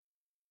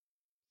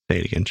Say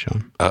it again,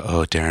 Sean.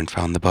 Uh-oh, Darren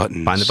found the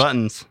buttons. Find the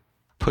buttons.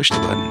 Push the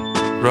button.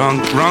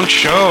 Wrong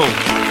show.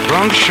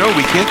 Wrong show.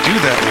 We can't do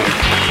that one.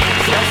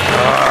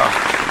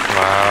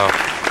 Wow.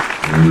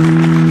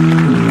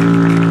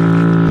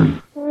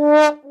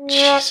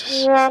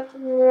 Jesus.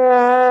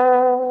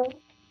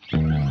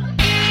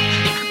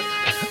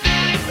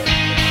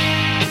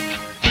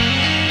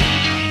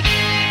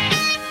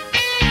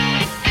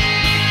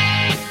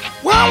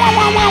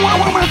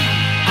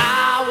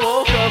 I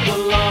woke up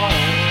alone,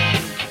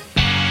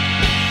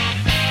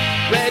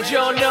 read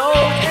your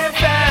note and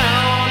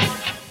found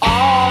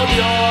all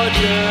your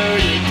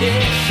dirty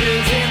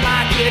dishes in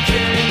my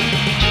kitchen.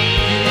 You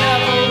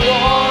never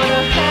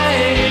wanna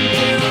hang and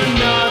do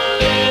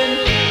nothing.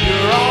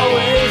 You're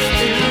always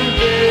too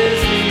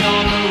busy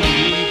on the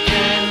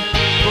weekend.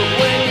 But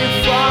when you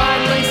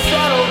finally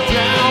settle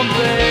down,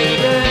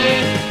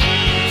 baby,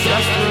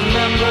 just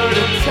remember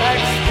to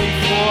text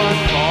before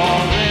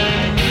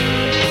calling.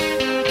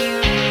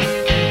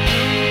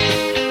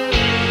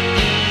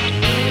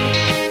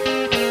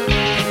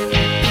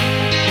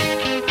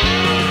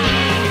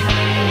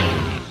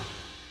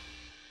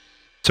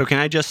 So can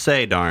I just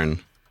say, Darn,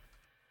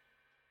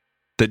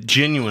 that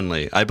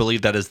genuinely, I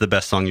believe that is the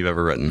best song you've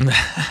ever written.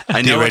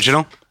 I know The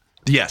original?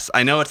 Yes,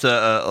 I know it's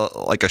a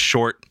like a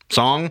short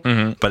song,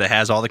 but it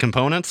has all the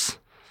components.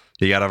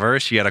 You got a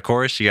verse, you got a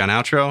chorus, you got an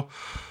outro.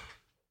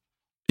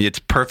 It's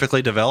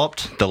perfectly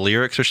developed. The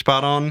lyrics are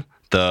spot on.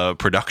 The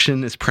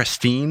production is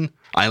pristine.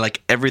 I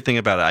like everything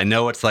about it. I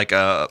know it's like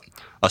a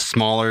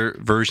smaller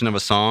version of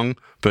a song,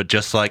 but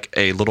just like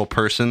a little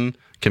person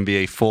can be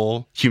a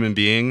full human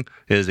being,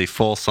 it is a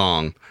full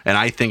song. And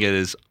I think it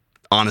is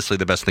honestly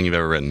the best thing you've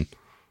ever written.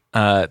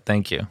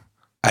 Thank you.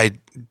 I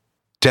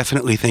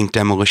definitely think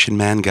Demolition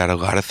Man got a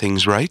lot of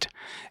things right.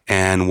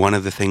 And one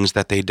of the things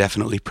that they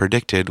definitely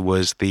predicted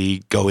was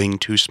the going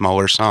to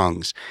smaller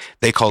songs.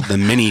 They called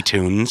them mini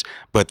tunes,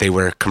 but they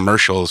were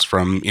commercials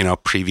from,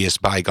 previous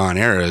bygone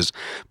eras.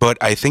 But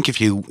I think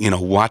if you,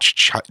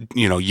 watch,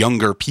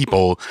 younger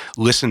people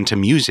listen to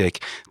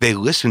music, they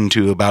listen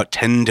to about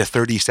 10 to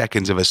 30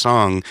 seconds of a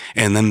song,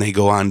 and then they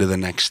go on to the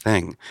next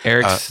thing.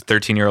 Eric's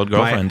 13-year-old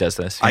girlfriend does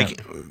this. Yeah.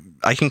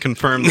 I can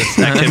confirm this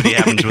activity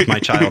happens with my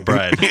child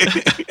bride.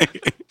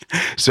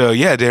 So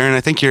yeah, Darren,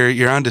 I think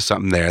you're onto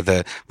something there.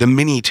 The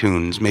mini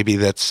tunes, maybe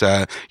that's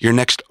your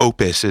next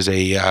opus is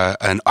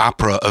an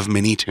opera of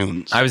mini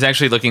tunes. I was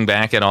actually looking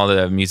back at all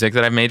the music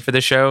that I've made for the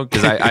show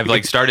because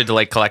I've started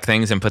to collect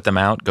things and put them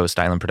out.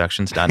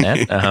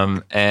 GoStylinProductions.net.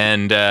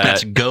 And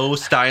that's Go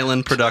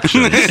Stylin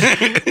Productions.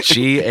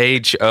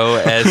 GHOST.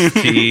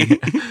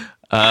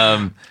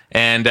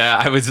 And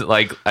I was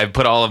I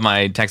put all of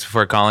my Text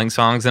Before Calling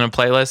songs in a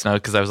playlist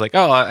because I was like,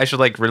 oh, I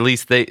should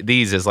release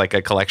these as a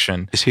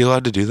collection. Is he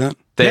allowed to do that?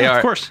 They are,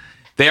 of course.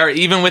 They are,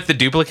 even with the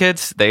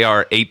duplicates, they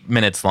are 8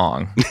 minutes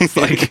long. It's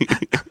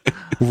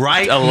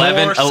write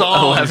 11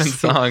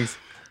 songs.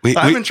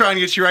 I've been trying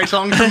to get you to write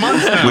songs for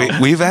months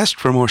now. We've asked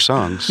for more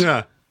songs.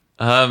 Yeah.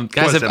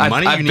 Guys,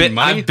 I've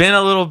been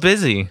a little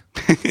busy.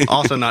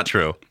 Also not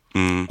true.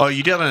 Oh,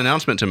 you do have an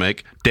announcement to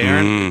make.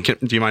 Darren,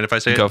 do you mind if I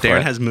say it?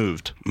 Darren has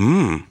moved.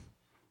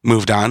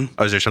 Moved on.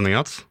 Oh, is there something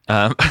else?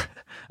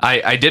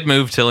 I did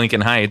move to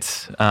Lincoln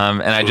Heights,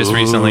 and I just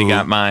recently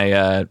got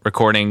my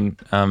recording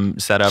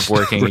setup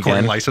working recording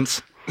again.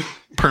 License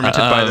permitted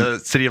by the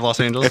city of Los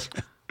Angeles.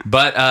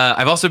 But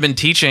I've also been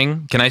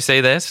teaching. Can I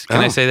say this?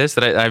 Can I say this?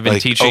 That I've been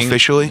teaching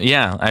officially?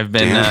 Yeah, I've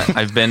been a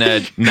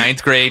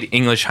 9th grade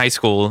English high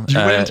school you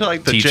went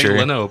into the teacher. Jay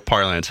Leno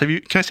parlance.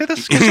 Can I say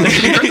this? Have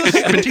you heard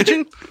this? Been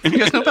teaching? You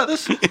guys know about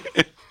this?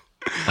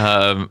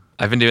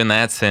 I've been doing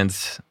that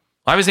since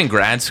I was in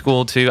grad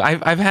school too.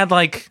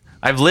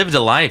 I've lived a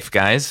life,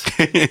 guys.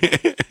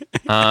 But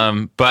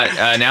now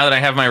that I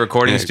have my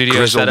recording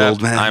studio set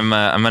up,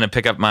 I'm going to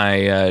pick up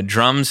my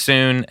drums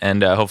soon,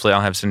 and hopefully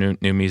I'll have some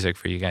new music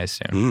for you guys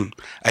soon.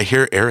 I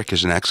hear Eric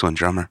is an excellent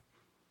drummer.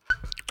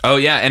 Oh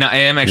yeah, and I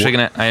am actually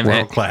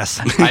world class.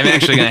 I'm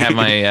actually gonna have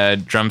my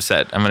drum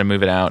set. I'm gonna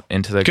move it out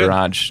into the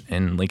garage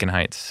in Lincoln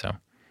Heights. So,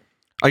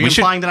 are you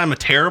implying that I'm a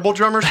terrible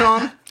drummer,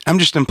 Sean? I'm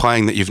just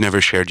implying that you've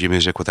never shared your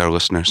music with our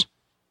listeners.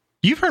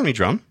 You've heard me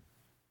drum.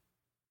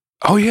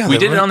 Oh yeah, we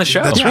did it on the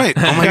show. That's right.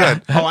 Oh my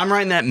god. Oh, I'm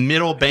right in that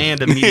middle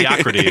band of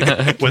mediocrity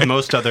with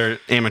most other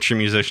amateur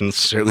musicians.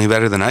 Certainly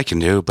better than I can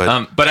do, but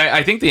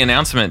I think the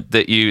announcement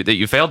that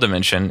you failed to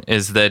mention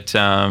is that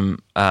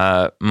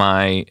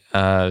my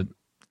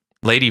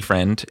lady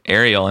friend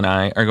Ariel and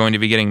I are going to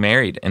be getting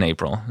married in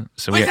April.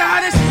 So we.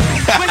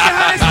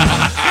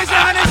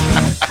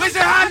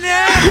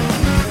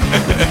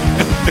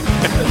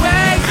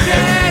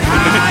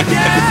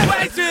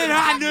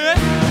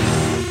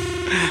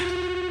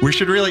 We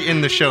should really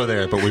end the show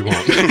there, but we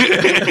won't.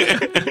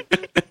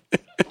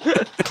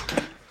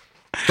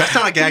 That's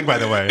not a gag, by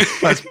the way.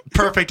 As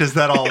perfect as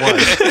that all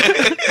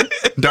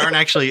was. Darn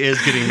actually is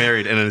getting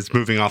married and is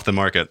moving off the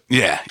market.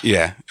 Yeah.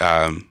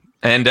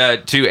 And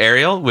to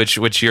Ariel,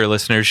 which your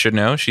listeners should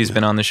know, she's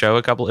been on the show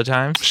a couple of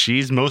times.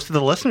 She's most of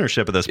the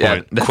listenership at this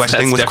point. That's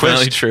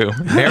definitely true.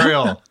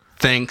 Ariel,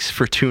 Thanks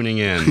for tuning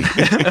in.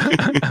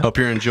 Hope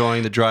you're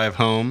enjoying the drive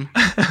home.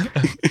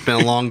 It's been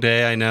a long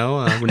day, I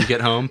know. When you get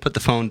home, put the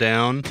phone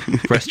down,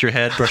 rest your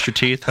head, brush your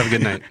teeth, have a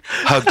good night.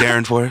 Hug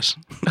Darren for us.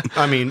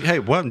 I mean, hey,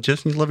 what?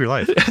 Just live your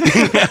life.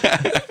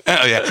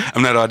 Oh, yeah.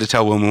 I'm not allowed to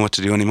tell women what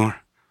to do anymore.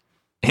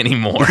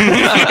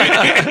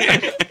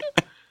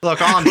 Look,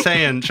 all I'm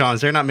saying, Sean,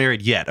 is they're not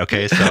married yet,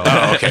 okay? So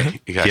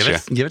Okay.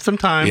 Gotcha. give it some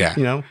time. Yeah.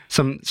 You know,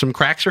 some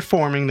cracks are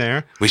forming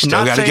there. We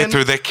still got to get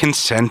through the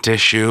consent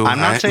issue. I'm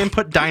not saying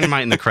put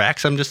dynamite in the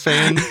cracks. I'm just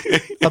saying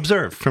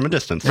observe from a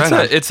distance.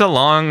 It's a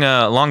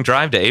long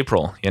drive to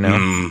April, you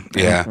know?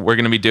 Yeah. We're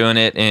going to be doing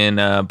it in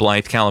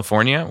Blythe,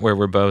 California, where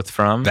we're both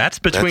from. That's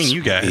between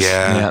you guys.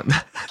 Yeah.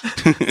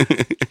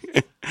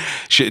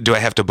 Do I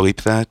have to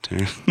bleep that?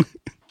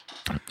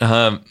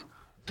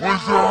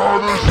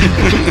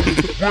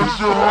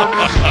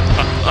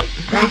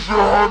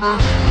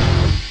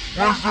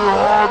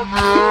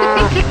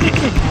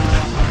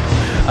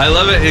 I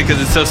love it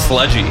because it's so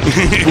sludgy.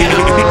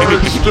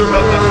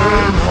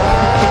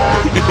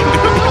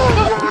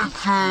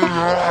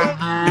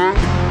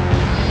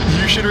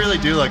 You should really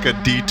do like a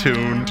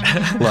detuned,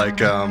 like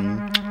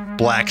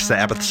Black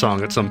Sabbath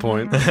song at some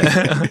point.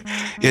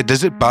 Yeah.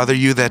 Does it bother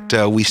you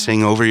that we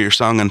sing over your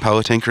song on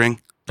Politinkering?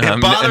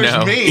 It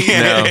bothers me.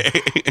 No,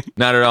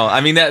 not at all.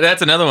 I mean,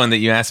 that's another one that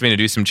you asked me to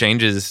do some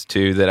changes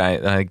to that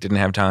I didn't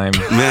have time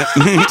Did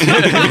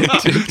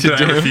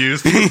I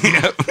refuse?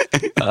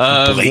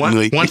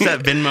 Blatantly. Once that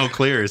Venmo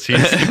clears,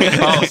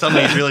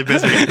 suddenly he's really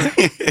busy.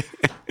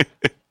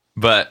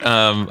 But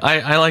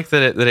I like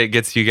that it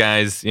gets you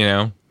guys, you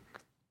know,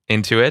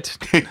 into it.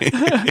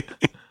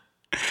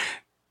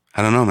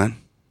 I don't know, man.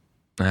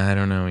 I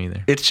don't know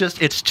either.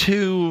 It's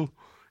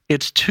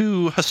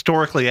too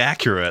historically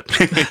accurate.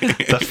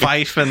 The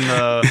fife and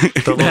the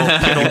little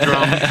fiddle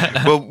drum.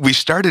 Well, we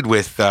started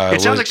with.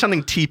 It sounds like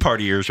something Tea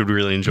Partiers would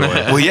really enjoy.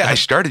 Well, yeah, I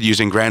started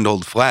using Grand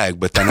Old Flag,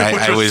 but then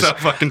I was so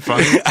fucking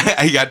funny.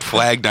 I got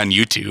flagged on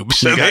YouTube.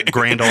 So You got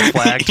Grand Old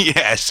Flag.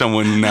 Yeah,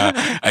 someone.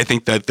 I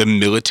think that the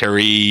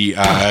military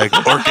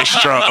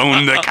orchestra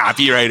owned the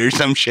copyright or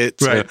some shit.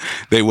 So Right.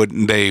 they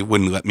wouldn't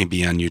let me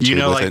be on YouTube. You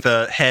know, with like it.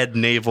 the head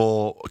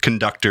naval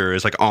conductor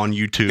is like on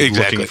YouTube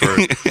Exactly.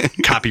 looking for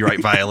copyright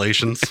violations.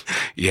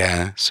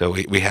 Yeah, so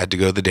we had to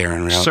go the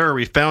Darren route. Sir,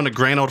 we found a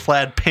Grand Old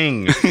Flag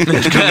ping.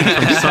 It's coming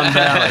from Sun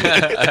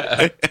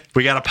Valley.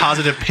 We got a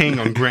positive ping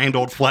on Grand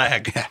Old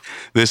Flag.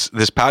 This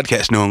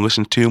podcast no one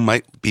listens to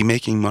might be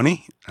making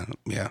money.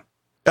 Yeah.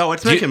 Oh,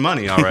 it's making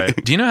money, all right.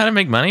 Do you know how to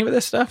make money with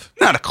this stuff?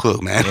 Not a clue,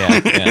 man.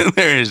 Yeah.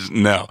 There is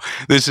no.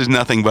 This is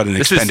nothing but an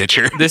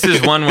expenditure. This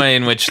is one way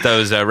in which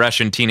those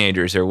Russian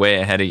teenagers are way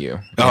ahead of you.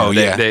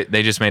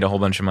 They just made a whole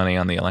bunch of money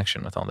on the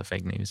election with all the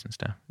fake news and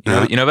stuff.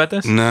 You know about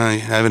this? No, I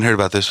haven't heard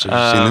about this. Have you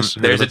seen this?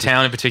 There's a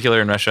town in particular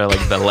in Russia, like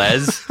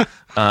Velez,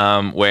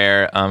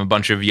 where a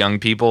bunch of young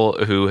people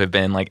who have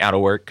been like out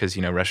of work because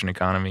Russian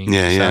economy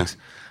sucks.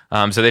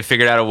 So they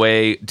figured out a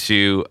way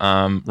to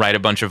write a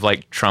bunch of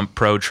like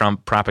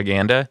pro-Trump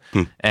propaganda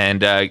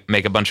and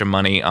make a bunch of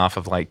money off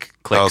of like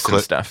clicks and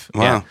stuff.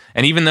 Wow. Yeah.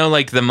 And even though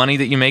like the money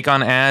that you make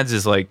on ads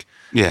is like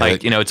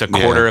it's a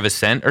quarter of a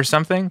cent or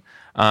something.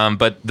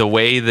 But the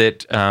way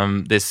that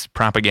this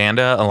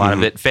propaganda, a lot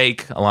of it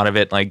fake, a lot of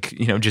it like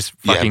just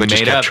fucking but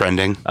just made kept up,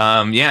 trending.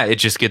 it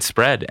just gets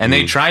spread. And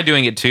they tried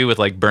doing it too with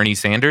like Bernie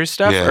Sanders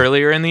stuff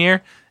earlier in the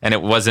year, and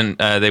it wasn't.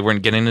 They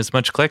weren't getting as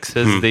much clicks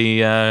as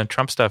the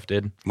Trump stuff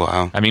did.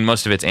 Wow. I mean,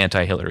 most of it's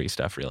anti-Hillary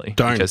stuff, really,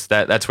 Darn. because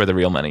that's where the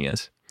real money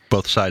is.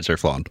 Both sides are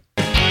flawed.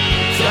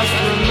 Just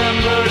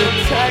remember to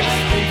text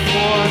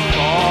before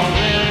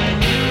calling.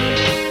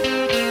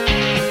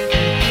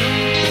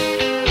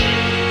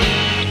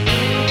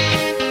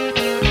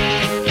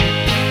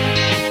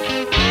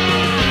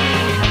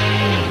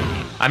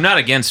 I'm not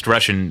against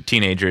Russian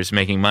teenagers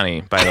making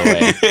money, by the way.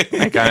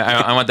 Like,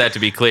 I want that to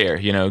be clear.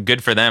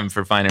 Good for them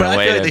for finding But a I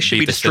way feel to like they should beat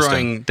be the system.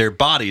 destroying their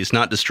bodies,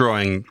 not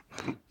destroying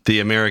the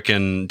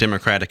American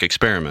democratic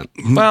experiment.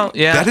 Well,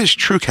 yeah. That is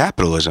true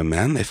capitalism,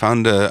 man. They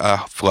found a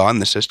flaw in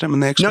the system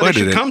and they No, exploited they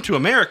should it. come to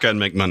America and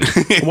make money.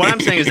 What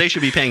I'm saying is they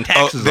should be paying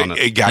taxes on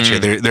it. Gotcha.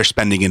 They're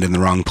spending it in the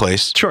wrong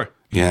place. Sure.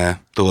 Yeah,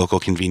 the local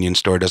convenience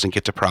store doesn't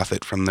get to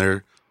profit from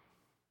their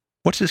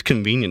What's this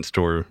convenience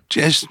store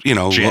just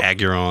jag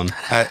you're on?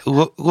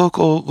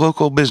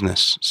 local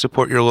business.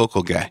 Support your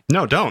local guy.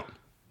 No, don't.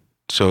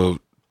 So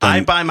I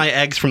buy my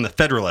eggs from the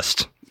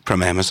Federalist.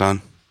 from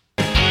Amazon.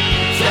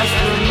 Just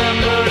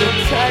remember to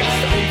text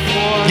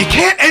before. You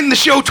can't end the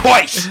show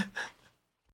twice.